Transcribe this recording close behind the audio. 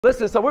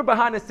Listen, so we're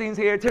behind the scenes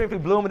here. Timothy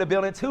Bloom in the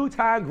building,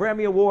 two-time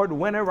Grammy Award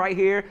winner right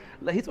here.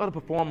 He's about to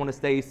perform on the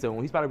stage soon.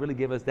 He's about to really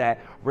give us that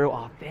real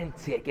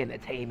authentic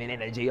entertainment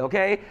energy,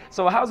 okay?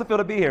 So how's it feel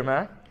to be here,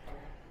 man?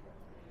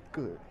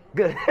 Good.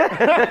 Good.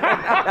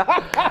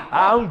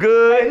 I'm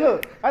good. Hey,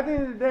 look, at the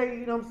end of the day,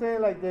 you know what I'm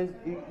saying? Like,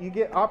 you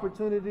get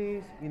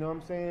opportunities, you know what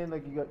I'm saying?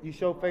 Like, you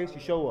show face, you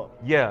show up.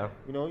 Yeah.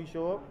 You know, you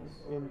show up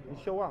and you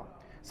show out.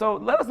 So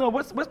let us know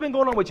what's been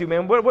going on with you,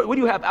 man. What do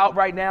you have out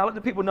right now? Let the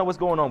people know what's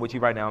going on with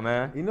you right now,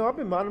 man. You know, I've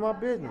been minding my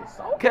business.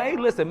 Okay,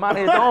 listen,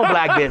 minding his own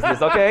black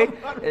business, okay?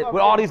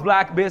 With all these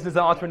black business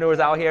entrepreneurs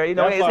out here, you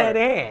know, it's hand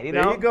in hand, you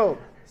know? There you go.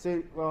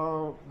 See,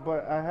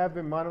 but I have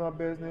been minding my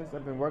business.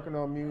 I've been working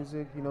on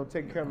music, you know,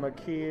 taking care of my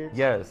kids.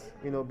 Yes.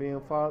 You know, being a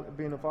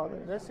father.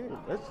 That's it.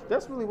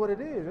 That's really what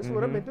it is. That's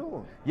what I've been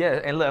doing.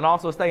 Yeah, and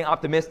also staying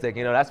optimistic.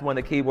 You know, that's one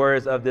of the key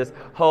words of this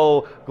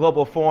whole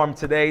global forum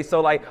today.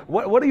 So, like,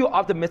 what are you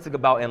optimistic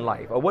about in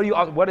life, or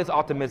what does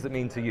optimism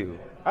mean to you?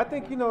 I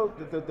think, you know,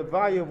 the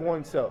value of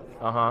oneself.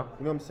 Uh-huh.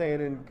 You know what I'm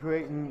saying, and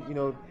creating, you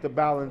know, the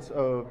balance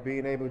of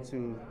being able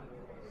to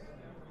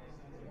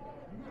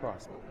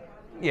prosper.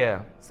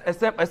 Yeah, as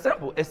simple as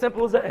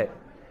that.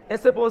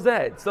 As simple as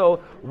that.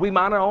 So we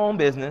mind our own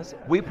business,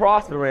 we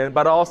prospering,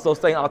 but also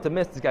staying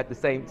optimistic at the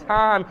same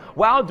time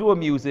while doing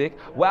music,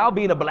 while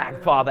being a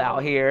black father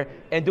out here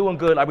and doing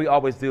good like we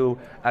always do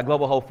at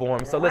Global Hope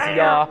Forum. So listen,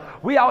 y'all,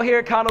 we out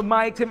here, Conor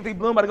Mike, Timothy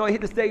Bloom, about to go hit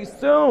the stage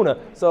soon.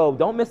 So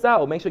don't miss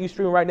out. Make sure you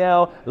stream right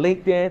now,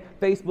 LinkedIn,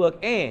 Facebook,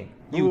 and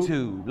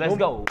YouTube. Let's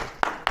go.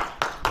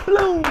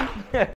 Bloom.